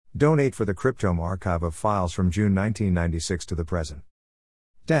Donate for the Cryptome archive of files from June 1996 to the present.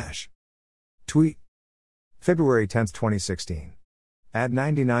 Tweet. February 10, 2016. Add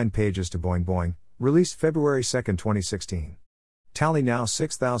 99 pages to Boing Boing, released February 2, 2016. Tally now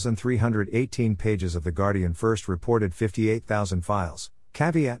 6,318 pages of The Guardian. First reported 58,000 files.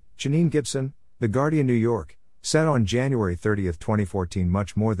 Caveat, Janine Gibson, The Guardian, New York, said on January 30, 2014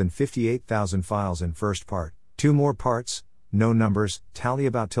 much more than 58,000 files in first part, 2 more parts, no numbers, tally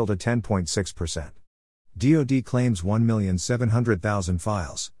about -10.6%. DoD claims 1,700,000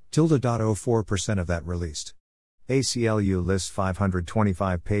 files, -0.04% of that released. ACLU lists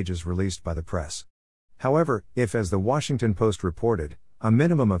 525 pages released by the press. However, if, as the Washington Post reported, a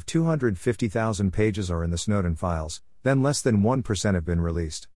minimum of 250,000 pages are in the Snowden files, then less than 1% have been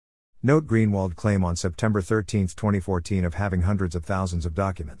released. Note Greenwald claim on September 13, 2014 of having hundreds of thousands of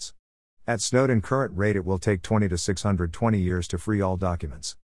documents. At Snowden current rate it will take 20 to 620 years to free all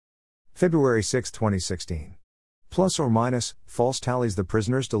documents. February 6, 2016. Plus or minus, false tallies the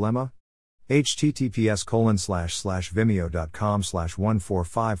prisoner's dilemma?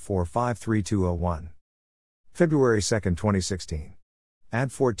 https://vimeo.com/145453201. February 2, 2016.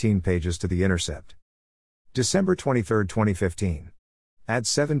 Add 14 pages to The Intercept. December 23, 2015. Add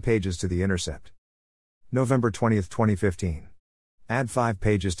 7 pages to The Intercept. November 20, 2015. Add 5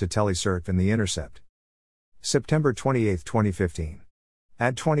 pages to TeleCert and The Intercept. September 28, 2015.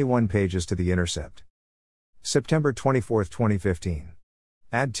 Add 21 pages to The Intercept. September 24, 2015.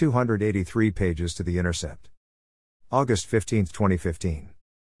 Add 283 pages to The Intercept. August 15, 2015.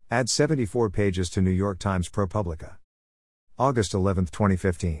 Add 74 pages to New York Times ProPublica. August 11,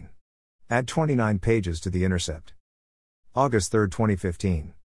 2015. Add 29 pages to The Intercept. August 3,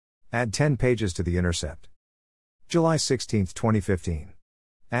 2015. Add 10 pages to The Intercept. July 16, 2015.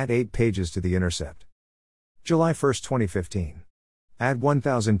 Add 8 pages to The Intercept. July 1, 2015. Add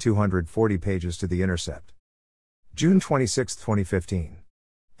 1,240 pages to The Intercept. June 26, 2015.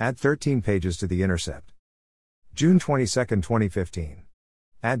 Add 13 pages to The Intercept. June 22, 2015.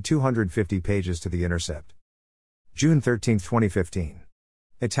 Add 250 pages to The Intercept. June 13, 2015.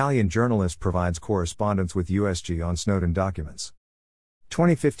 Italian journalist provides correspondence with USG on Snowden documents.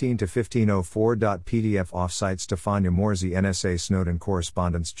 2015 to 1504.pdf Offsite Stefania Morzi NSA Snowden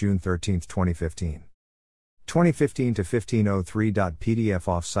correspondence June 13, 2015. 2015 to 1503.pdf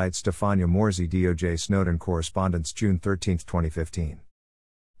Offsite Stefania Morzi DOJ Snowden correspondence June 13, 2015.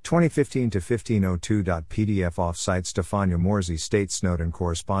 2015 to 1502.pdf Offsite Stefania Morzi State Snowden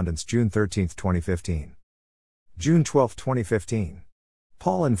correspondence June 13, 2015. June 12, 2015.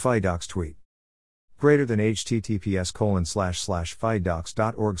 Paul and FIDocs tweet. Greater than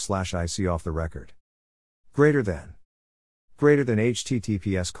https://fidocs.org/IC off the record. Greater than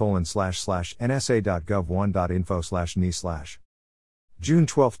https://nsa.gov1.info/ni/. June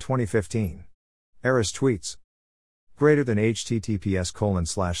 12, 2015. Eris tweets. Greater than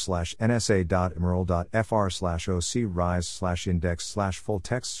https://nsa.emerald.fr/oc/rise/index/full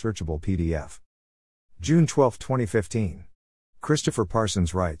text searchable PDF. June 12, 2015. Christopher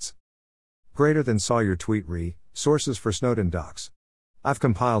Parsons writes. Greater than saw your tweet sources for Snowden docs. I've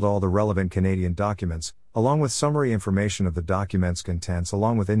compiled all the relevant Canadian documents, along with summary information of the document's contents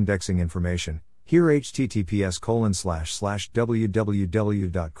along with indexing information. Here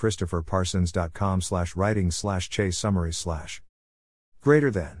https://www.christopherparsons.com/writing/chase summary/.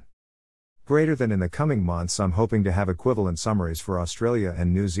 Greater than in the coming months I'm hoping to have equivalent summaries for Australia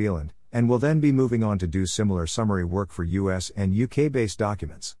and New Zealand, and will then be moving on to do similar summary work for US and UK based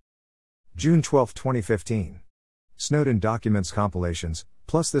documents. June 12, 2015. Snowden Documents compilations,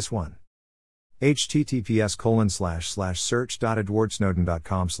 plus this one.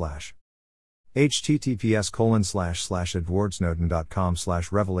 https://search.edwardsnowden.com/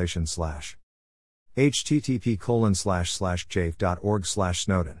 https://edwardsnowden.com/revelation/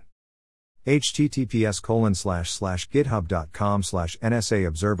 http://jave.org/snowden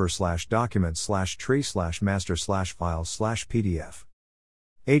https://github.com/nsa-observer/documents/tree/master/files/pdf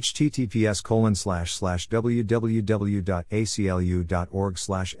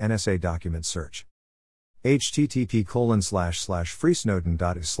https://www.aclu.org/nsa-document search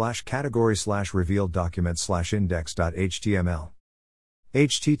http://freesnowden.is/category/revealed documents/index.html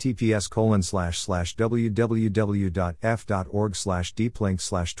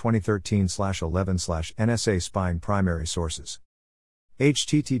https://www.f.org/deeplink/2013/11/NSA spying primary sources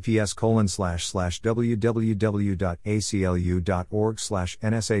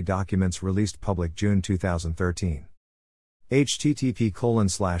https://www.aclu.org/NSA documents released public June 2013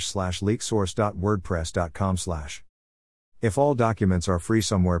 http://leaksource.wordpress.com/ If all documents are free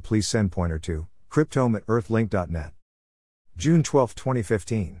somewhere please send pointer to cryptome@earthlink.net. June 12,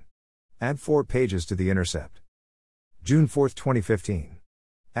 2015. Add 4 pages to The Intercept. June 4, 2015.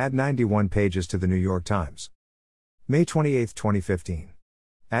 Add 91 pages to The New York Times. May 28, 2015.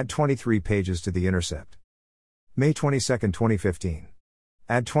 Add 23 pages to The Intercept. May 22, 2015.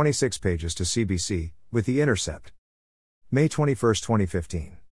 Add 26 pages to CBC, with The Intercept. May 21,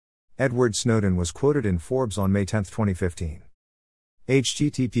 2015. Edward Snowden was quoted in Forbes on May 10, 2015.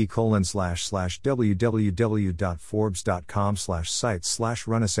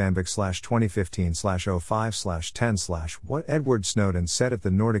 http://www.forbes.com/site/runasambic/2015/05/10/ What Edward Snowden said at the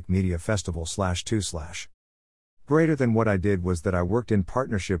Nordic Media Festival /2/ Greater than what I did was that I worked in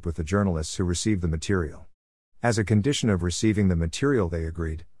partnership with the journalists who received the material. As a condition of receiving the material, they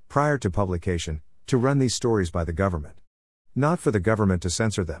agreed, prior to publication, to run these stories by the government. Not for the government to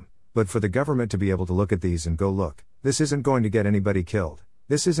censor them, but for the government to be able to look at these and go, look, this isn't going to get anybody killed.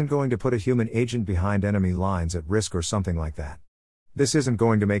 This isn't going to put a human agent behind enemy lines at risk or something like that. This isn't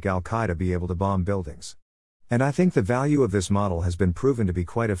going to make Al-Qaeda be able to bomb buildings. And I think the value of this model has been proven to be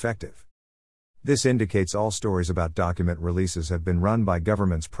quite effective. This indicates all stories about document releases have been run by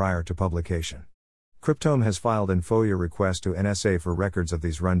governments prior to publication. Cryptome has filed an FOIA request to NSA for records of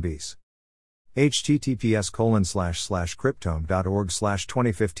these run-bys.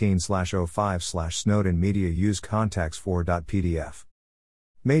 https://cryptome.org/2015/05/Snowden Media Use Contacts 4.pdf.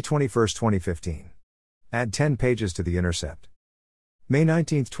 May 21, 2015. Add 10 pages to The Intercept. May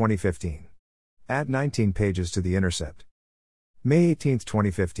 19, 2015. Add 19 pages to The Intercept. May 18,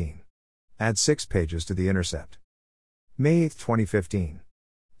 2015. Add 6 pages to The Intercept. May 8, 2015.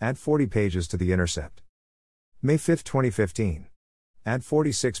 Add 40 pages to The Intercept. May 5, 2015. Add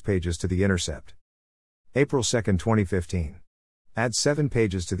 46 pages to The Intercept. April 2, 2015. Add 7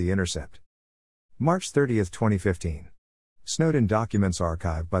 pages to The Intercept. March 30, 2015. Snowden Documents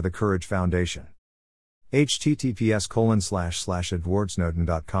archived by the Courage Foundation.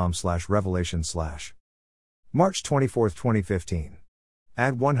 https://edwardsnowden.com/revelation/. March 24, 2015.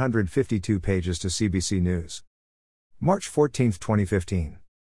 Add 152 pages to CBC News. March 14, 2015.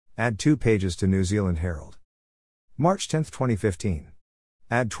 Add 2 pages to New Zealand Herald. March 10, 2015.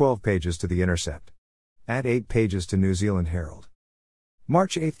 Add 12 pages to The Intercept. Add 8 pages to New Zealand Herald.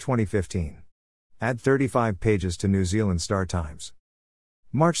 March 8, 2015. Add 35 pages to New Zealand Star Times.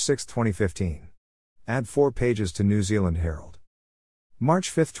 March 6, 2015. Add 4 pages to New Zealand Herald. March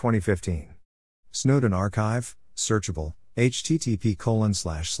 5, 2015. Snowden Archive, searchable,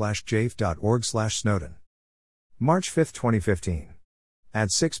 http://jafe.org/Snowden. March 5, 2015. Add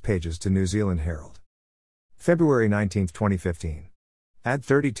 6 pages to New Zealand Herald. February 19, 2015. Add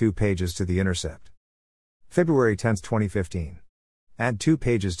 32 pages to The Intercept. February 10, 2015. Add 2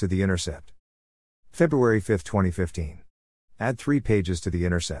 pages to The Intercept. February 5, 2015. Add 3 pages to The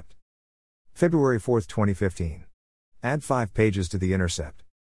Intercept. February 4, 2015. Add 5 pages to The Intercept.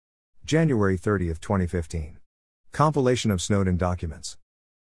 January 30, 2015. Compilation of Snowden Documents.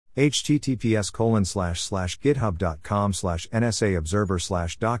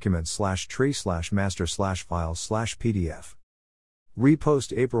 https://github.com/nsaobserver/documents/tree/master/files/pdf.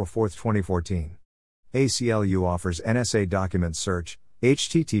 Repost April 4, 2014. ACLU offers NSA document search,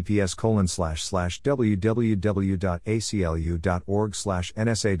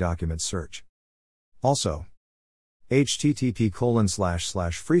 https://www.aclu.org/NSA document search. Also,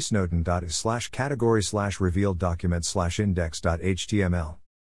 http://freesnowden.is/category/revealed documents/index.html.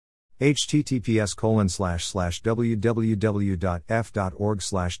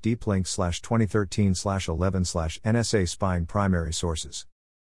 https://www.f.org/deeplink/2013/11/NSA spying primary sources.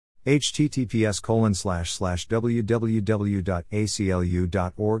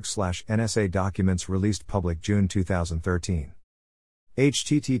 https://www.aclu.org/NSA documents released public June 2013.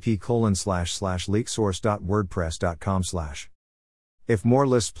 http://leaksource.wordpress.com/. If more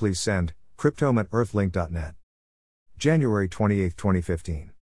lists please send, cryptome@earthlink.net. January 28,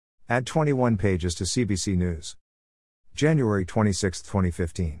 2015. Add 21 pages to CBC News. January 26,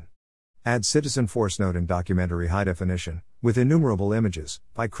 2015. Add Citizen for Snowden documentary high definition, with innumerable images,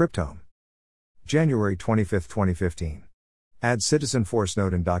 by Cryptome. January 25, 2015. Add Citizen for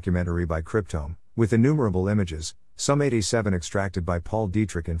Snowden documentary by Cryptome, with innumerable images, some 87 extracted by Paul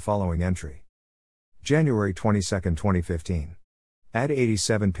Dietrich in following entry. January 22, 2015. Add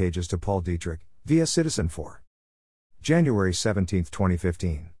 87 pages to Paul Dietrich, via Citizen for. January 17,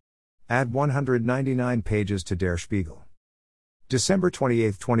 2015. Add 199 pages to Der Spiegel. December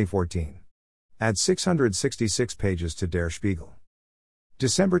 28, 2014. Add 666 pages to Der Spiegel.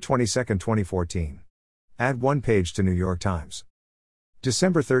 December 22, 2014. Add 1 page to New York Times.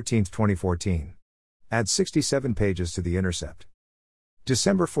 December 13, 2014. Add 67 pages to The Intercept.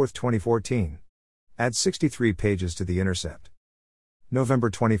 December 4, 2014. Add 63 pages to The Intercept. November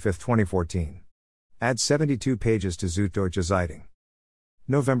 25, 2014. Add 72 pages to Süddeutsche Zeitung.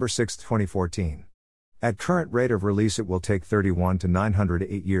 November 6, 2014. At current rate of release it will take 31 to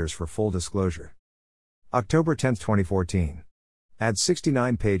 908 years for full disclosure. October 10, 2014. Add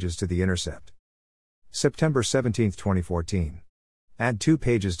 69 pages to The Intercept. September 17, 2014. Add 2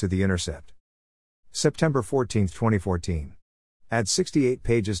 pages to The Intercept. September 14, 2014. Add 68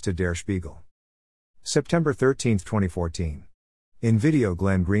 pages to Der Spiegel. September 13, 2014. In video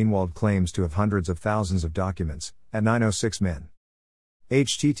Glenn Greenwald claims to have hundreds of thousands of documents, at 9:06 min.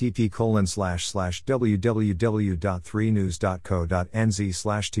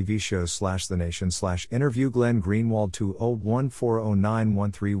 http://www.3news.co.nz/tvshows/thenation/interview Glenn Greenwald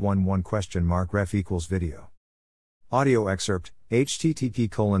 20140911311 ref equals video. Audio excerpt,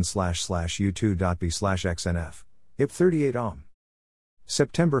 http://u2.b/xnf, ip38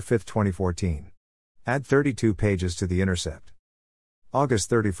 September 5, 2014. Add 32 pages to The Intercept. August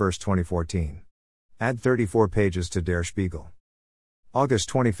 31, 2014. Add 34 pages to Der Spiegel. August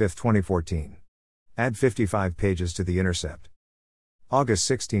 25, 2014. Add 55 pages to The Intercept. August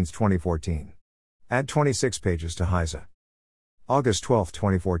 16, 2014. Add 26 pages to Heise. August 12,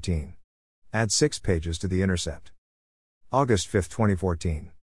 2014. Add 6 pages to The Intercept. August 5,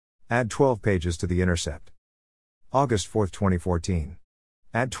 2014. Add 12 pages to The Intercept. August 4, 2014.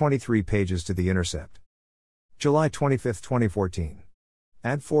 Add 23 pages to The Intercept. July 25, 2014.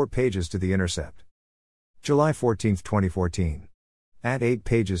 Add 4 pages to The Intercept. July 14, 2014. Add 8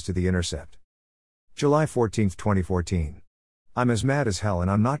 pages to The Intercept. July 14, 2014. I'm as mad as hell and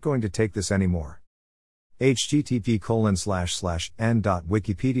I'm not going to take this anymore.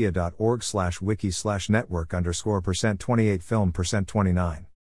 http://n.wikipedia.org/wiki/network_%28 film%29.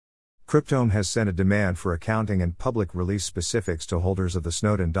 Cryptome has sent a demand for accounting and public release specifics to holders of the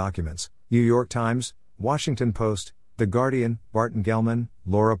Snowden documents. New York Times, Washington Post, The Guardian, Barton Gellman,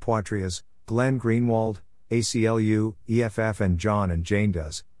 Laura Poitras, Glenn Greenwald, ACLU, EFF and John and Jane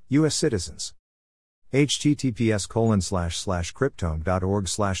Does, U.S. citizens.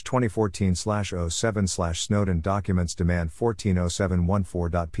 https://cryptome.org/2014/07/Snowden Documents Demand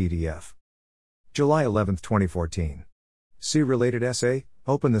 140714.pdf. July 11, 2014. See related essay,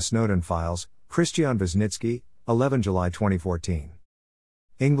 Open the Snowden Files, Christian Wisniewski, 11 July 2014.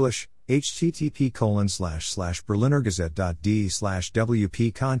 English,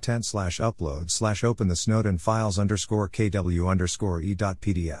 http://berlinergazette.de/wp content/upload/open the Snowden files _kw_e.pdf.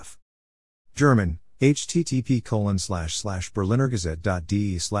 German,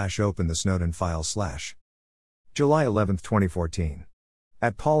 http://berlinergazette.de/open the Snowden files/. July 11, 2014.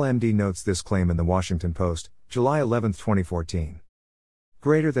 At Paul MD notes this claim in the Washington Post, July 11, 2014.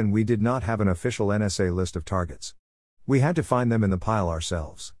 Greater than we did not have an official NSA list of targets. We had to find them in the pile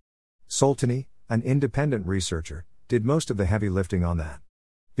ourselves. Soltany, an independent researcher, did most of the heavy lifting on that.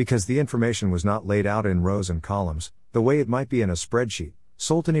 Because the information was not laid out in rows and columns, the way it might be in a spreadsheet,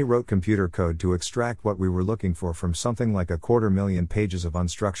 Soltany wrote computer code to extract what we were looking for from something like 250,000 pages of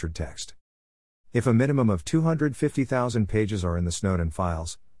unstructured text. If a minimum of 250,000 pages are in the Snowden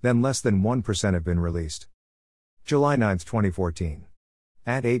files, then less than 1% have been released. July 9, 2014.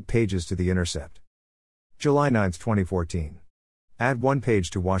 Add 8 pages to The Intercept. July 9, 2014. Add 1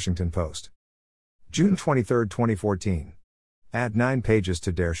 page to Washington Post. June 23, 2014. Add 9 pages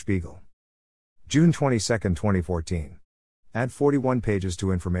to Der Spiegel. June 22, 2014. Add 41 pages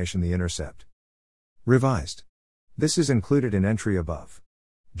to Information The Intercept. Revised. This is included in entry above.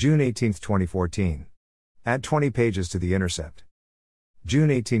 June 18, 2014. Add 20 pages to The Intercept.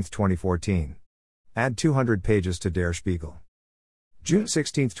 June 18, 2014. Add 200 pages to Der Spiegel. June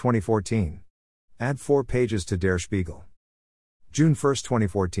 16, 2014. Add 4 pages to Der Spiegel. June 1,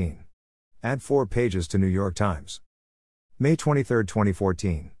 2014. Add 4 pages to New York Times. May 23,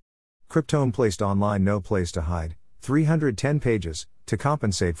 2014. Cryptome placed online No Place to Hide, 310 pages, to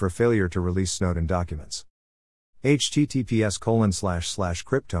compensate for failure to release Snowden documents.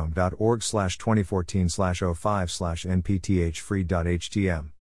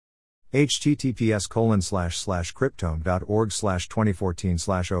 https://cryptome.org/2014/05/npthfree.htm.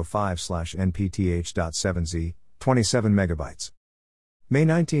 https://cryptome.org/2014/05/npth.7z, 27 megabytes. May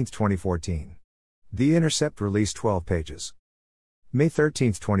 19, 2014. The Intercept released 12 pages. May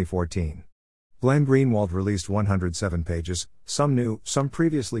 13, 2014. Glenn Greenwald released 107 pages, some new, some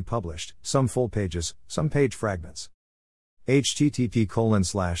previously published, some full pages, some page fragments.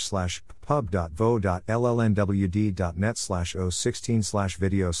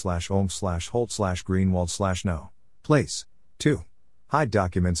 http://pub.vo.llnwd.net/016/video/olm/holt/greenwald/no. Place. 2. Hide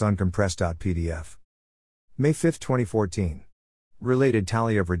documents uncompressed.pdf. May 5, 2014. Related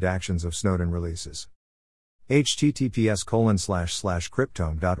tally of redactions of Snowden releases.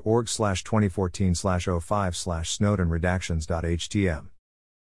 https://cryptome.org/2014/05/snowdenredactions.htm.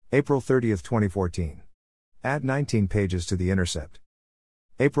 April 30, 2014. Add 19 pages to The Intercept.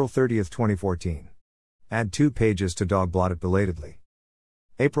 April 30, 2014. Add 2 pages to Dogblotted belatedly.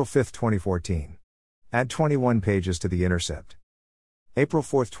 April 5, 2014. Add 21 pages to The Intercept. April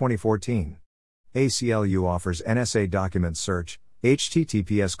 4, 2014. ACLU offers NSA document search,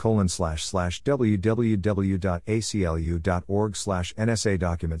 https://www.aclu.org/NSA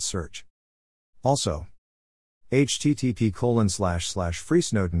document search. Also,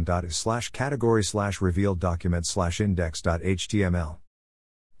 http://freesnowden.is/category/revealed documents/index.html.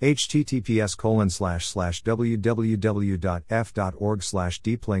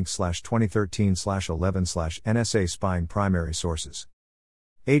 https://www.f.org/deeplink/2013/11/NSA spying primary sources.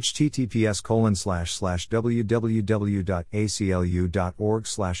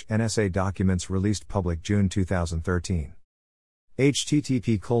 https://www.aclu.org/NSA documents released public June 2013.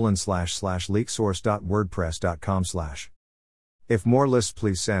 http://leaksource.wordpress.com/. If more lists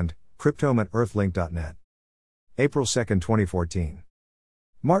please send, cryptome@earthlink.net. April 2, 2014.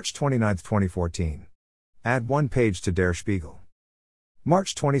 March 29, 2014. Add 1 page to Der Spiegel.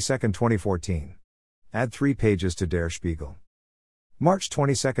 March 22, 2014. Add 3 pages to Der Spiegel. March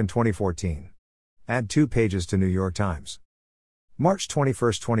 22, 2014. Add 2 pages to New York Times. March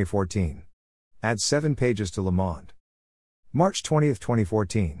 21, 2014. Add 7 pages to Le Monde. March 20,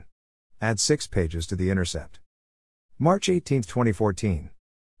 2014. Add 6 pages to The Intercept. March 18, 2014.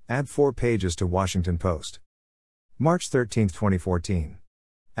 Add 4 pages to Washington Post. March 13, 2014.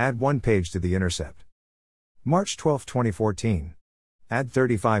 Add 1 page to The Intercept. March 12, 2014. Add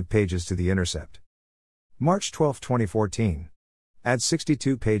 35 pages to The Intercept. March 12, 2014. Add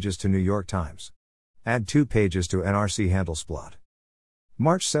 62 pages to New York Times. Add 2 pages to NRC Handelsblatt.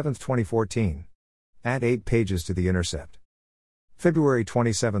 March 7, 2014. Add 8 pages to The Intercept. February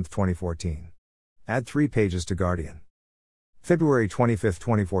 27, 2014. Add 3 pages to Guardian. February 25,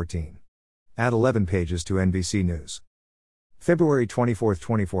 2014. Add 11 pages to NBC News. February 24,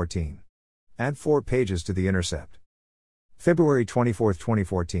 2014. Add 4 pages to The Intercept. February 24,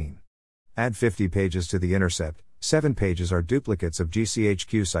 2014. Add 50 pages to The Intercept, 7 pages are duplicates of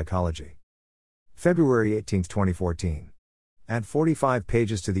GCHQ Psychology. February 18, 2014. Add 45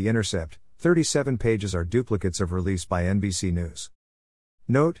 pages to The Intercept, 37 pages are duplicates of release by NBC News.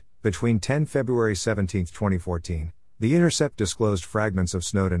 Note, between 10 February 17, 2014, The Intercept disclosed fragments of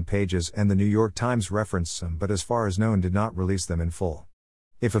Snowden pages and the New York Times referenced some but as far as known did not release them in full.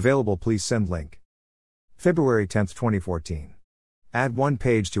 If available please send link. February 10, 2014. Add 1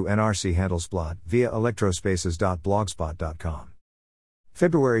 page to NRC Handelsblatt via electrospaces.blogspot.com.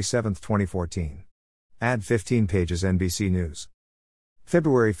 February 7, 2014. Add 15 pages NBC News.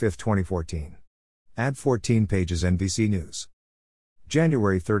 February 5, 2014. Add 14 pages NBC News.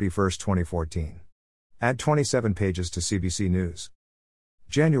 January 31, 2014. Add 27 pages to CBC News.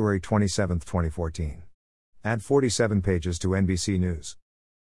 January 27, 2014. Add 47 pages to NBC News.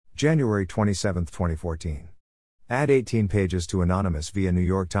 January 27, 2014. Add 18 pages to Anonymous via New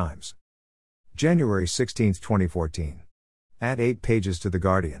York Times. January 16, 2014. Add 8 pages to The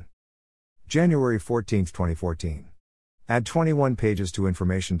Guardian. January 14, 2014. Add 21 pages to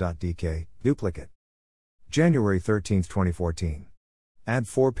Information.dk, duplicate. January 13, 2014. Add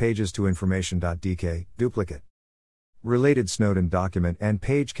 4 pages to Information.dk, duplicate. Related Snowden document and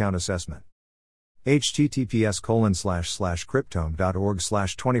page count assessment.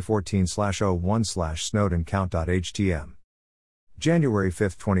 https://cryptome.org/2014/01/snowdencount.htm. January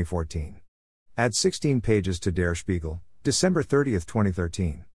 5, 2014. Add 16 pages to Der Spiegel, December 30,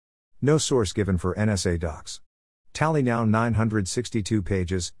 2013. No source given for NSA docs. Tally now 962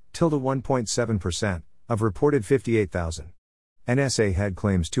 pages, 1.7%, of reported 58,000. NSA head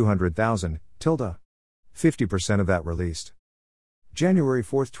claims 200,000, 50% of that released. January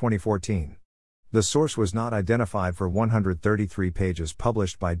 4, 2014. The source was not identified for 133 pages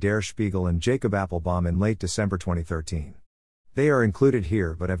published by Der Spiegel and Jacob Appelbaum in late December 2013. They are included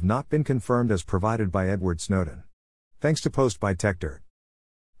here but have not been confirmed as provided by Edward Snowden. Thanks to post by TechDirt.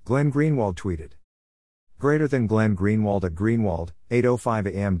 Glenn Greenwald tweeted. Greater than Glenn Greenwald at Greenwald, 8:05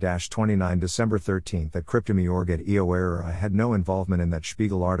 a.m. December 13 at Cryptome.org at EO error. I had no involvement in that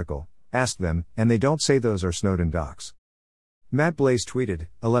Spiegel article, ask them, and they don't say those are Snowden docs. Matt Blaze tweeted,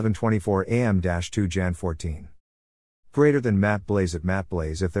 11:24 a.m. 2 Jan 14. Greater than Matt Blaze at Matt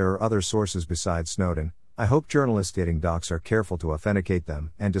Blaze. If there are other sources besides Snowden, I hope journalists getting docs are careful to authenticate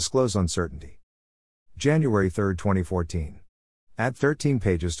them and disclose uncertainty. January 3, 2014. Add 13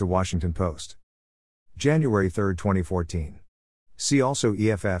 pages to Washington Post. January 3, 2014. See also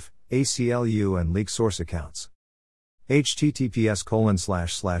EFF, ACLU and leak source accounts.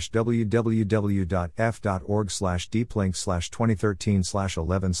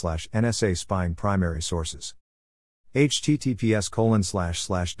 https://www.f.org/deeplink/2013/11/NSA spying primary sources.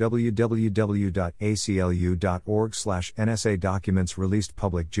 https://www.aclu.org/NSA documents released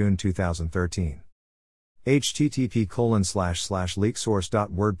public June 2013.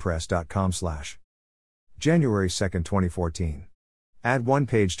 http://leaksource.wordpress.com/ January 2, 2014. Add one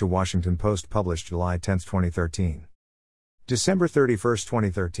page to Washington Post published July 10, 2013. December 31,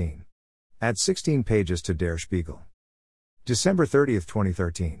 2013. Add 16 pages to Der Spiegel. December 30,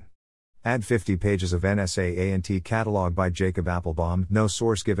 2013. Add 50 pages of NSA A&T catalog by Jacob Appelbaum, no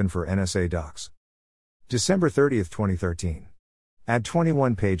source given for NSA docs. December 30, 2013. Add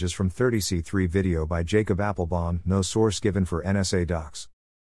 21 pages from 30C3 video by Jacob Appelbaum, no source given for NSA docs.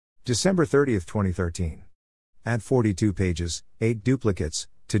 December 30, 2013. Add 42 pages, 8 duplicates,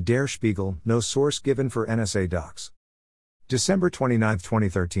 to Der Spiegel, no source given for NSA docs. December 29,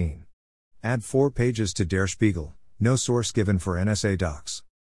 2013. Add 4 pages to Der Spiegel, no source given for NSA docs.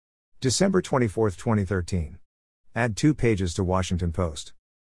 December 24, 2013. Add 2 pages to Washington Post.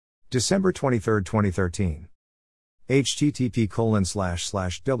 December 23, 2013.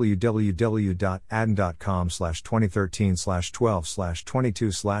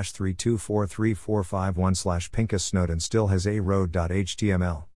 http://www.adn.com/2013/12/22/3243451/Pincus Snowden still has a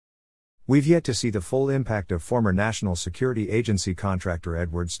road.html. We've yet to see the full impact of former National Security Agency contractor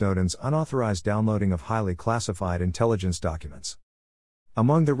Edward Snowden's unauthorized downloading of highly classified intelligence documents.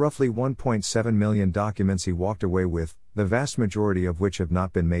 Among the roughly 1.7 million documents he walked away with, the vast majority of which have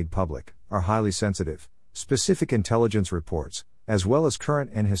not been made public, are highly sensitive, specific intelligence reports, as well as current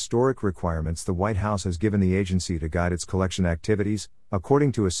and historic requirements the White House has given the agency to guide its collection activities,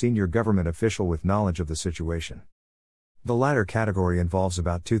 according to a senior government official with knowledge of the situation. The latter category involves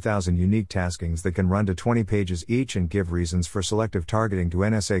about 2,000 unique taskings that can run to 20 pages each and give reasons for selective targeting to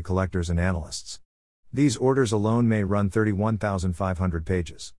NSA collectors and analysts. These orders alone may run 31,500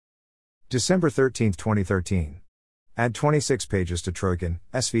 pages. December 13, 2013. Add 26 pages to Troikin,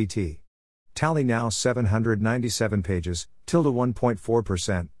 SVT. Tally now 797 pages,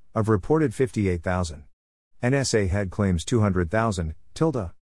 1.4%, of reported 58,000. NSA head claims 200,000,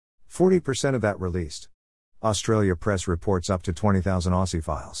 40% of that released. Australia Press reports up to 20,000 Aussie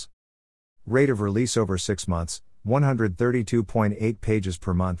files. Rate of release over 6 months, 132.8 pages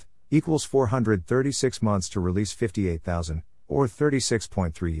per month, equals 436 months to release 58,000, or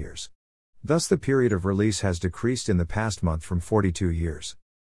 36.3 years. Thus the period of release has decreased in the past month from 42 years.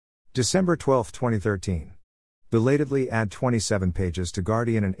 December 12, 2013. Belatedly add 27 pages to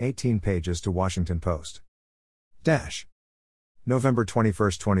Guardian and 18 pages to Washington Post. November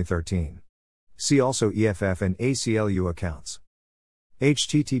 21, 2013. See also EFF and ACLU accounts.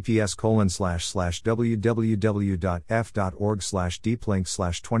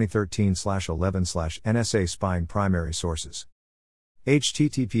 https://www.f.org/deeplink/2013/11/NSA spying primary sources.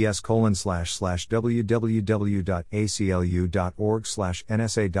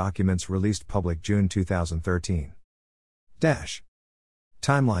 https://www.aclu.org/NSA documents released public June 2013.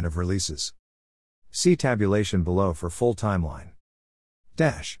 Timeline of releases. See tabulation below for full timeline.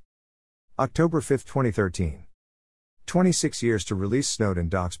 October 5, 2013. 26 years to release Snowden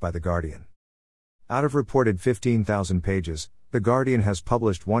docs by The Guardian. Out of reported 15,000 pages, The Guardian has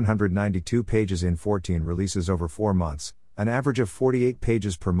published 192 pages in 14 releases over 4 months, an average of 48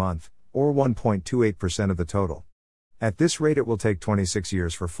 pages per month, or 1.28% of the total. At this rate it will take 26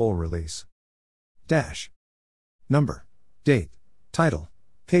 years for full release. Number, date, title,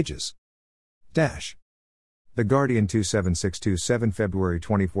 pages. The Guardian 27627 February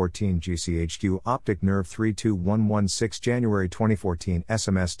 2014 GCHQ Optic Nerve 32116 January 2014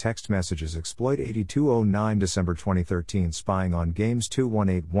 SMS text messages Exploit 8209 December 2013 Spying on Games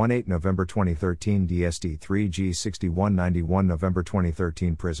 21818 November 2013 DSD 3G 6191 November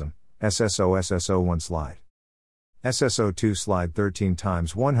 2013 Prism, SSO1 Slide. SSO2 Slide 13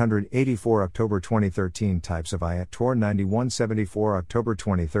 x 184 October 2013 Types of IAT Tor 9174 October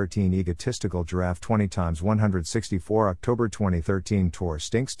 2013 Egotistical Giraffe 20 x 164 October 2013 Tor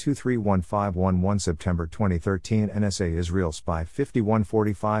Stinks 231511 September 2013 NSA Israel Spy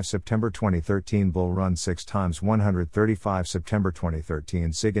 5145 September 2013 Bull Run 6 x 135 September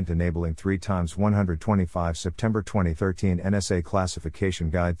 2013 SIGINT Enabling 3 x 125 September 2013 NSA Classification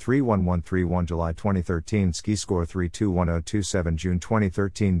Guide 31131 July 2013 Ski Score 3210027 June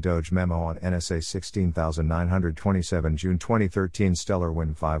 2013 Doge Memo on NSA 16927 June 2013 Stellar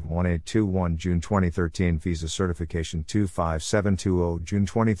Wind 51821 June 2013 Visa Certification 25720 June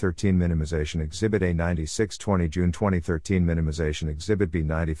 2013 Minimization Exhibit A 9620 June 2013 Minimization Exhibit B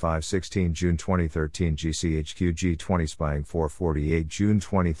 9516 June 2013 GCHQ G20 Spying 448 June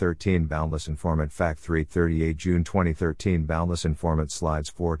 2013 Boundless Informant Fact 338 June 2013 Boundless Informant Slides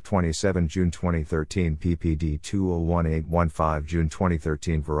 427 June 2013 PPD 201815 June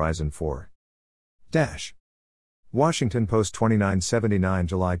 2013 Verizon 4 Dash Washington Post 2979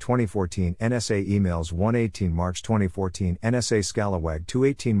 July 2014 NSA Emails 118 March 2014 NSA Scalawag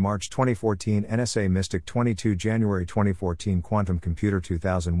 218 March 2014 NSA Mystic 22 January 2014 Quantum Computer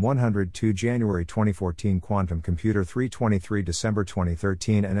 2102 January 2014 Quantum Computer 323 December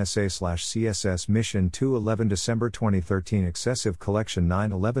 2013 NSA/CSS Mission 211 December 2013 Excessive Collection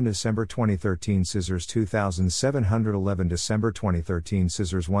 911 December 2013 Scissors 2711 December 2013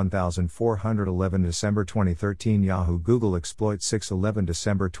 Scissors 1411 December 2013 Yahoo Google Exploit 611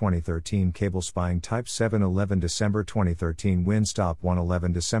 December 2013 Cable Spying Type 711 December 2013 Winstop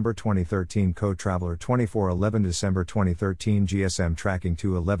 111 December 2013 Code Traveler 2411 December 2013 GSM Tracking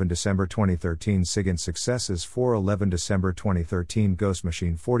 211 December 2013 SIGINT Successes 411 December 2013 Ghost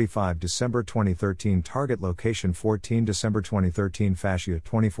Machine 45 December 2013 Target Location 14 December 2013 Fascia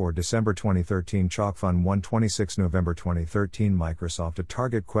 24 December 2013 ChalkFun 126 November 2013 Microsoft a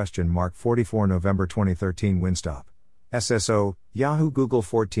Target ? 44 November 2013 Winstop SSO, Yahoo Google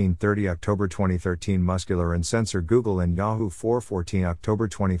 1430 October 2013 Muscular and Sensor Google and Yahoo 414 October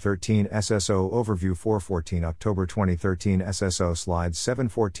 2013 SSO Overview 414 October 2013 SSO Slides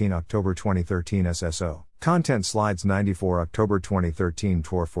 714 October 2013 SSO Content Slides 94 October 2013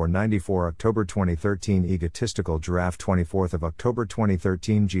 Tor 494 October 2013 Egotistical Giraffe 24th of October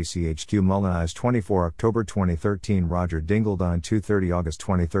 2013 GCHQ Mullinize 24 October 2013 Roger Dingledine 230 August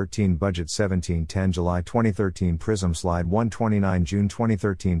 2013 Budget 1710 July 2013 Prism Slide 129 June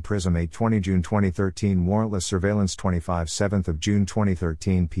 2013 Prism 820 June 2013 Warrantless Surveillance 25 7th of June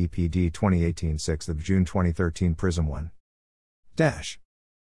 2013 PPD 2018 6th of June 2013 Prism 1 Dash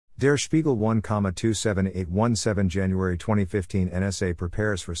Der Spiegel 1,27817 January 2015 NSA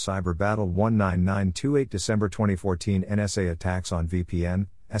prepares for cyber battle 19928 December 2014 NSA attacks on VPN,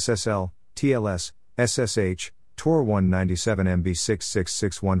 SSL, TLS, SSH, Tor 197 MB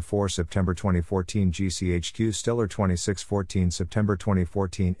 66614 September 2014 GCHQ Stellar 2614 September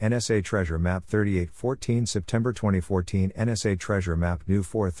 2014 NSA Treasure Map 3814 September 2014 NSA Treasure Map New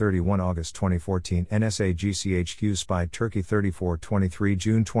 431 August 2014 NSA GCHQ Spy Turkey 3423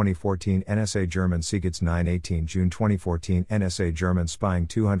 June 2014 NSA German Siegits 918 June 2014 NSA German Spying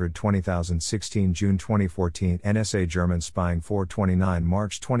 220,016 June 2014 NSA German Spying 429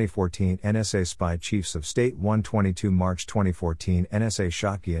 March 2014 NSA Spy Chiefs of State 122 March 2014 NSA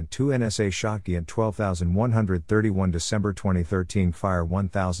Shotgiant 2 NSA Shotgiant 12131 December 2013 Fire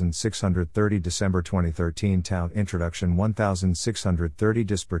 1630 December 2013 Tout Introduction 1630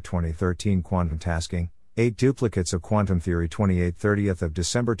 Disper 2013 Quantum Tasking 8 Duplicates of Quantum Theory 28 30th of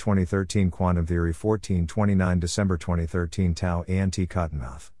December 2013 Quantum Theory 1429 December 2013 Tau ANT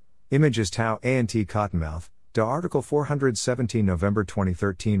Cottonmouth Images Tau ANT Cottonmouth De Article 417 November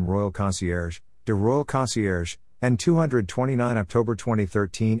 2013 Royal Concierge De Royal Concierge and 229 October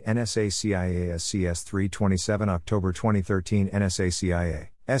 2013 NSA CIA SCS 327 October 2013 NSA CIA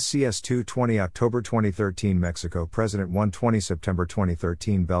SCS 220 October 2013 Mexico President 120 September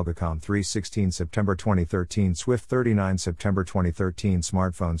 2013 Belgacom 316 September 2013 Swift 39 September 2013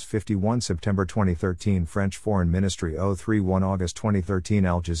 Smartphones 51 September 2013 French Foreign Ministry 031 August 2013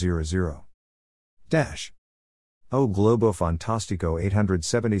 Al Jazeera 0 Dash O Globo Fantástico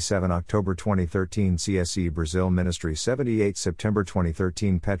 877 October 2013 CSE Brazil Ministry 78 September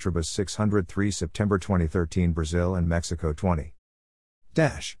 2013 Petrobras 603 September 2013 Brazil and Mexico 20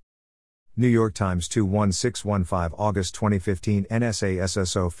 Dash New York Times 21615 August 2015 NSA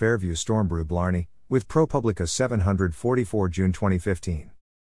SSO Fairview Stormbrew Blarney, with ProPublica 744 June 2015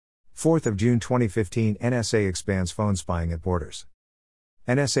 4th of June 2015 NSA expands phone spying at borders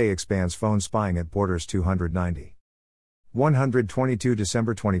NSA expands phone spying at borders 290 122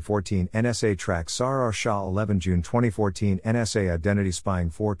 December 2014 NSA tracks Sarar Shah 11 June 2014 NSA identity spying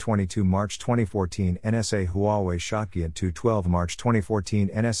 422 March 2014 NSA Huawei Shotgiant 212 March 2014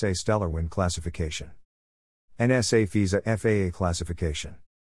 NSA Stellarwind classification NSA FISA FAA classification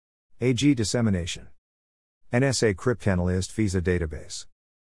AG dissemination NSA Cryptanalyst FISA database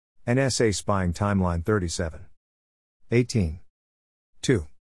NSA spying timeline 37 18 2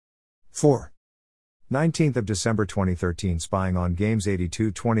 4 19th of December 2013 Spying on Games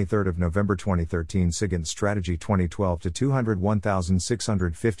 82 23rd of November 2013 SIGINT Strategy 2012 to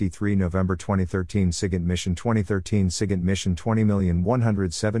 201,653 November 2013 SIGINT Mission 2013 SIGINT Mission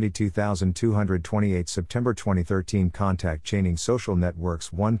 20,172,228 September 2013 Contact Chaining Social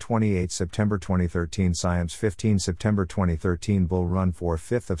Networks 128 September 2013 SciEMS 15 September 2013 Bull Run 4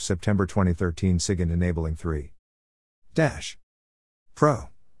 5th of September 2013 SIGINT Enabling 3 Pro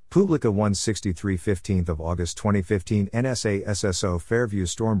Publica 163 15th of August 2015 NSA SSO Fairview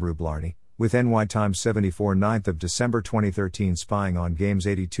Stormbrew Blarney, with NY Times 74 9th of December 2013 Spying on Games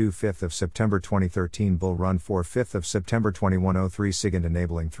 82 5th of September 2013 Bull Run 4 5th of September 2103 SIGINT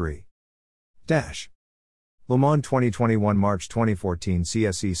Enabling 3 Le Monde 2021 March 2014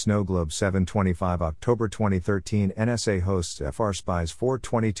 CSE Snow Globe 725 October 2013 NSA hosts FR Spies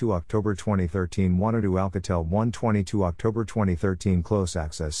 422 October 2013 Wanadu Alcatel 122 October 2013 Close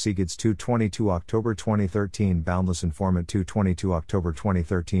Access Seagits 222 October 2013 Boundless Informant 222 October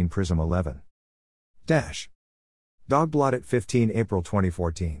 2013 Prism 11 Dogblot 15 April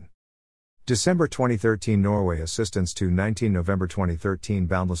 2014 December 2013 Norway Assistance 219 November 2013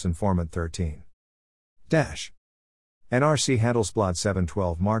 Boundless Informant 13 NRC Handelsblad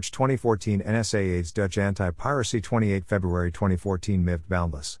 712 March 2014 NSA AIDS Dutch Anti-Piracy 28 February 2014 MIVD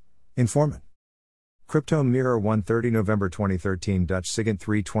Boundless Informant Cryptome Mirror 130 November 2013 Dutch SIGINT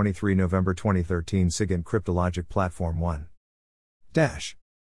 323 November 2013 SIGINT Cryptologic Platform 1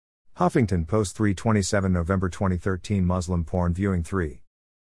 Huffington Post 327 November 2013 Muslim Porn Viewing 3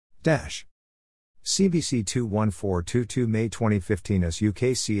 CBC 21422 May 2015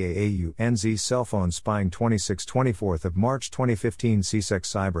 SUKCAAU NZ Cell Phone Spying 26 24th of March 2015 CSEC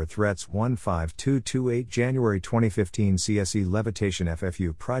Cyber Threats 15228 January 2015 CSE Levitation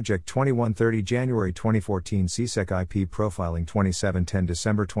FFU Project 2130 January 2014 CSEC IP Profiling 2710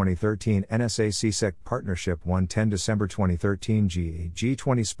 December 2013 NSA CSEC Partnership 110 December 2013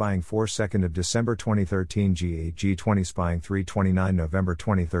 GAG20 Spying 4 2nd of December 2013 GAG20 Spying 329 November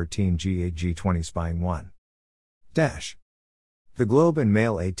 2013 GAG20 Spying 1 The Globe and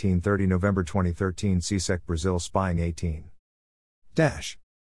Mail 1830 November 2013 CSEC Brazil Spying 18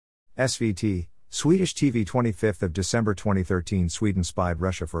 SVT Swedish TV 25th of December 2013 Sweden spied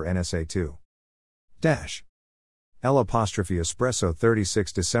Russia for NSA 2 L' Espresso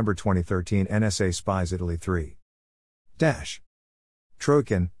 36 December 2013 NSA spies Italy 3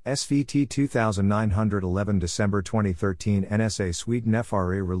 Troikan, SVT 2911 December 2013 NSA Sweden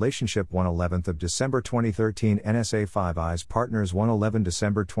FRA Relationship 111th of December 2013 NSA Five Eyes Partners 111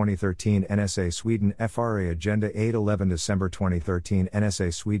 December 2013 NSA Sweden FRA Agenda 811 December 2013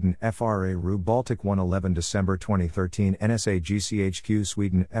 NSA Sweden FRA RU Baltic 111 December 2013 NSA GCHQ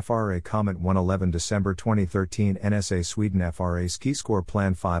Sweden FRA Comment 111 December 2013 NSA Sweden FRA Ski Score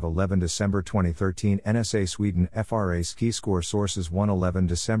Plan 511 December 2013 NSA Sweden FRA Ski Score Sources 111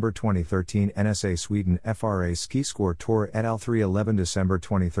 December 2013 NSA Sweden FRA Ski Score Tour et al. 311 December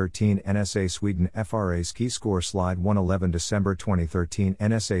 2013 NSA Sweden FRA Ski Score Slide 111 December 2013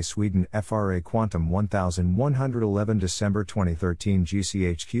 NSA Sweden FRA Quantum 1111 December 2013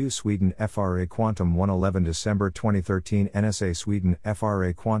 GCHQ Sweden FRA Quantum 111 December 2013 NSA Sweden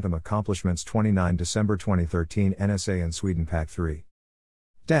FRA Quantum Accomplishments 29 December 2013 NSA and Sweden Pack 3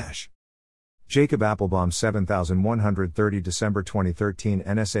 Jacob Applebaum 7130 December 2013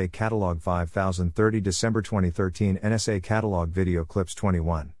 NSA Catalog 5030 December 2013 NSA Catalog Video Clips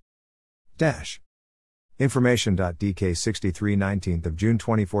 21 Information.dk 63 19th of June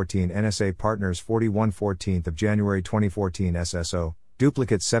 2014 NSA Partners 41 14th of January 2014 SSO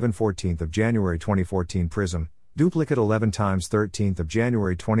Duplicate 7 14th of January 2014 Prism Duplicate 11 times 13th of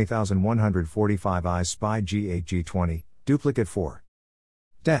January 20145 Eyes Spy G8G20 Duplicate 4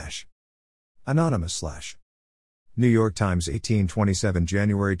 Anonymous / New York Times 1827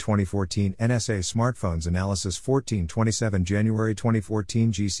 January 2014 NSA Smartphones Analysis 1427 January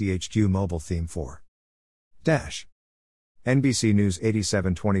 2014 GCHQ Mobile Theme 4 NBC News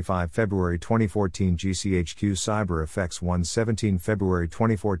 8725 February 2014 GCHQ Cyber Effects 117 February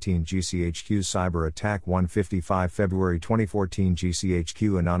 2014 GCHQ Cyber Attack 155 February 2014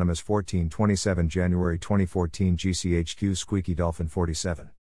 GCHQ Anonymous 1427 January 2014 GCHQ Squeaky Dolphin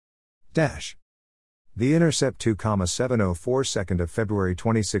 47 The Intercept 2,704 2nd of February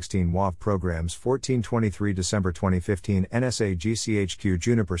 2016 WAV Programs 1423 December 2015 NSA GCHQ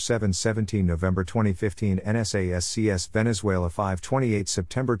Juniper 717 November 2015 NSA SCS Venezuela 528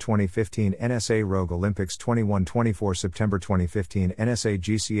 September 2015 NSA Rogue Olympics 2124 September 2015 NSA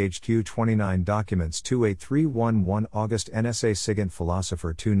GCHQ 29 Documents 28311 August NSA SIGINT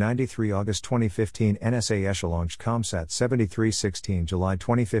Philosopher 293 August 2015 NSA Echelonge Comsat 7316 July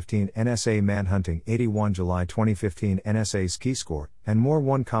 2015 NSA Manhunting 80 81 July 2015 NSA ski score, and more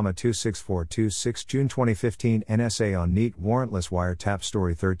 1,26426 June 2015 NSA on NEAT warrantless wiretap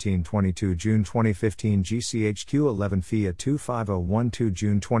story 1322 June 2015 GCHQ 11 FIA 25012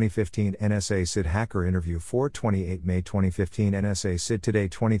 June 2015 NSA SID hacker interview 428 May 2015 NSA SID today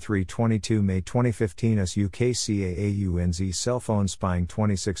 2322 May 2015 SUKCAAUNZ cell phone spying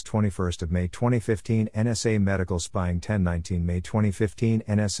 26 21st of May 2015 NSA medical spying 1019 May 2015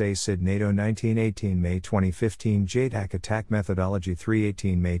 NSA SID NATO 1918 May 2015 JADAC attack methodology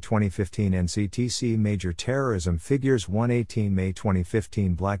 318 May 2015 NCTC major terrorism figures 118 May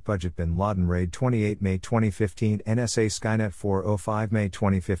 2015 black budget bin Laden raid 28 May 2015 NSA Skynet 405 May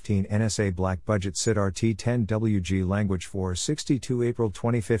 2015 NSA black budget SID RT10 WG language 462 April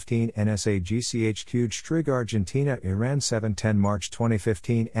 2015 NSA GCHQ Strig Argentina Iran 710 March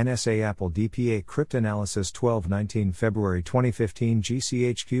 2015 NSA Apple DPA cryptanalysis 1219 February 2015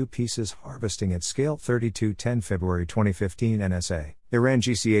 GCHQ pieces harvesting at scale 3210 February 2015 NSA Iran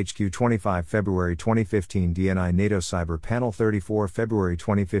GCHQ 25 February 2015 DNI NATO Cyber Panel 34 February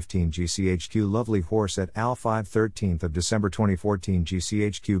 2015 GCHQ Lovely Horse et al 5 13th of December 2014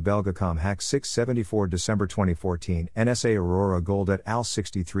 GCHQ Belgacom Hack 674 December 2014 NSA Aurora Gold et al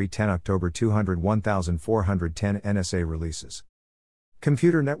 6310 October 201410 NSA releases.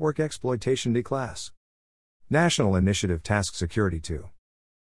 Computer Network Exploitation Declass. National Initiative Task Security 2.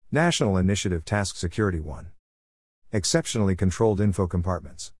 National Initiative Task Security 1. Exceptionally Controlled Info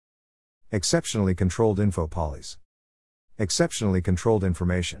Compartments. Exceptionally Controlled Info Polys. Exceptionally Controlled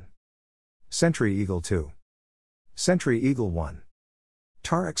Information. Sentry Eagle 2. Sentry Eagle 1.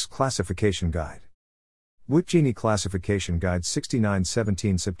 Tarex Classification Guide. Wikgenie Classification Guide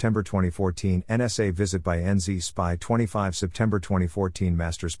 6917 September 2014 NSA Visit by NZ Spy 25 September 2014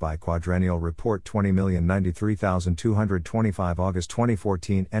 Master Spy Quadrennial Report 20,093,225 August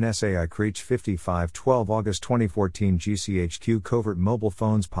 2014 NSA iCreech 5512 August 2014 GCHQ Covert Mobile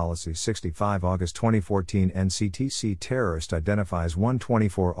Phones Policy 65 August 2014 NCTC Terrorist Identifies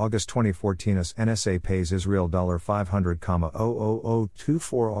 124 August 2014 As NSA Pays Israel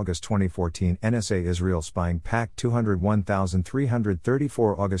 $500,00024 August 2014 NSA Israel Spying Pact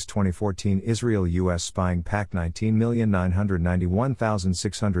 201,334 August 2014 Israel-US Spying Pact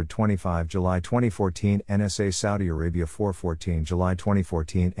 19,991,625 July 2014 NSA Saudi Arabia 414 July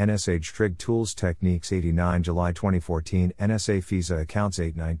 2014 NSA Strig Tools Techniques 89 July 2014 NSA FISA Accounts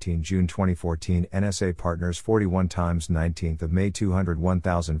 819 June 2014 NSA Partners 41 times 19th of May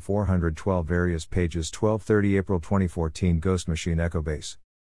 201,412 Various pages 1230 April 2014 Ghost Machine Echobase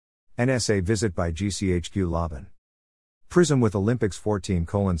NSA Visit by GCHQ Laban. Prism with Olympics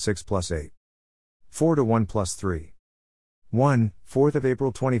 14:6+8. 4-1+3. 1, 4th of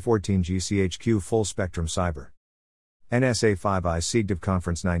April 2014 GCHQ Full Spectrum Cyber. NSA 5 Eyes SIGDEV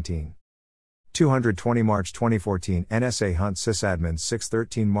Conference 19. 220 March 2014 NSA Hunt Sysadmins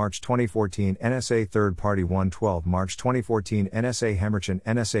 613 March 2014 NSA Third Party 112 March 2014 NSA Hammerchin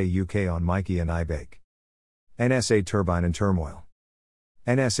NSA UK on Mikey and iBake. NSA Turbine and Turmoil.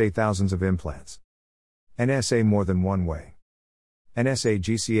 NSA Thousands of Implants. NSA More Than One Way. NSA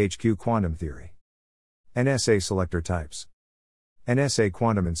GCHQ Quantum Theory. NSA Selector Types. NSA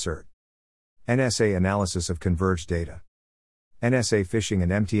Quantum Insert. NSA Analysis of Converged Data. NSA Phishing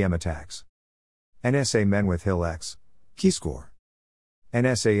and MTM Attacks. NSA Men with Hill X, Keyscore.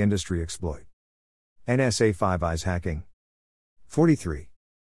 NSA Industry Exploit. NSA Five Eyes Hacking. 43.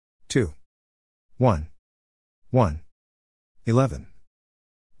 2. 1. 1. 11.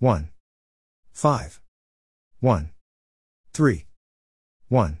 1. 5. 1. 3.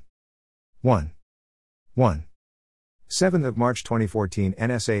 1. 1. 1. 7th of March 2014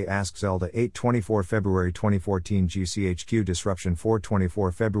 NSA Ask Zelda 824 February 2014 GCHQ Disruption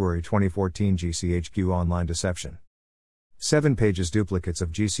 424 February 2014 GCHQ Online Deception. 7 pages Duplicates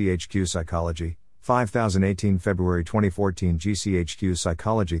of GCHQ Psychology 5018 February 2014 GCHQ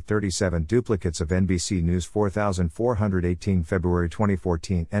Psychology 37 Duplicates of NBC News 4418 February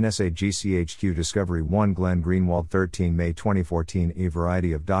 2014 NSA GCHQ Discovery 1 Glenn Greenwald 13 May 2014 A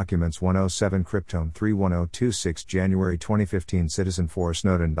Variety of Documents 107 Cryptome 31026 January 2015 Citizen 4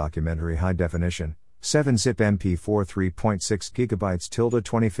 Snowden Documentary High Definition 7 zip MP4 3.6 GB tilde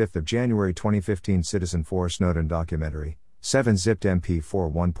 25th of January 2015 Citizen 4 Snowden Documentary 7 zipped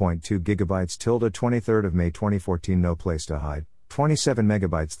MP4 1.2 GB tilde 23rd of May 2014 No Place to Hide 27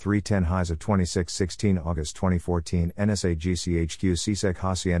 MB 310 highs of 2616 August 2014 NSA GCHQ CSEC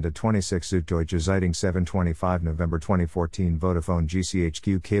Hacienda 26 Süddeutsche Zeitung 725 November 2014 Vodafone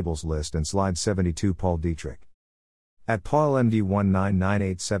GCHQ Cables List and Slide 72 Paul Dietrich At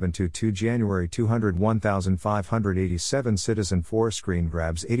PaulMD1998722 January 201,587 Citizen 4 Screen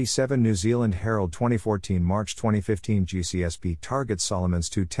Grabs 87 New Zealand Herald 2014 March 2015 GCSB Target Solomons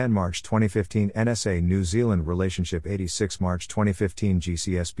 210 March 2015 NSA New Zealand Relationship 86 March 2015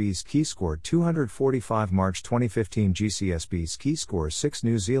 GCSB's Key Score 245 March 2015 GCSB's Key Score 6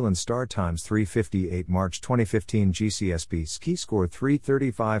 New Zealand Star Times 358 March 2015 GCSB's Key Score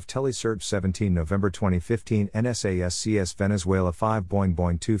 335 Telesearch 17 November 2015 NSA SCS Venezuela 5 Boing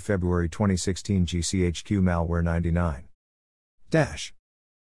Boing 2 February 2016 GCHQ Malware 99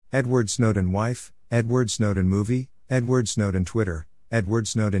 Edward Snowden Wife, Edward Snowden Movie, Edward Snowden Twitter, Edward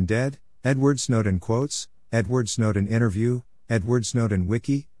Snowden Dead, Edward Snowden Quotes, Edward Snowden Interview, Edward Snowden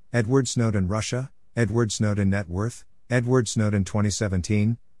Wiki, Edward Snowden Russia, Edward Snowden Net Worth, Edward Snowden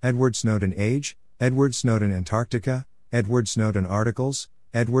 2017, Edward Snowden Age, Edward Snowden Antarctica, Edward Snowden Articles,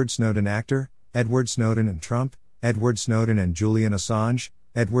 Edward Snowden Actor, Edward Snowden and Trump, Edward Snowden and Julian Assange,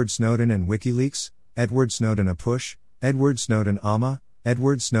 Edward Snowden and WikiLeaks, Edward Snowden A Push, Edward Snowden Alma,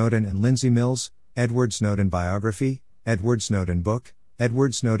 Edward Snowden and Lindsay Mills, Edward Snowden Biography, Edward Snowden Book,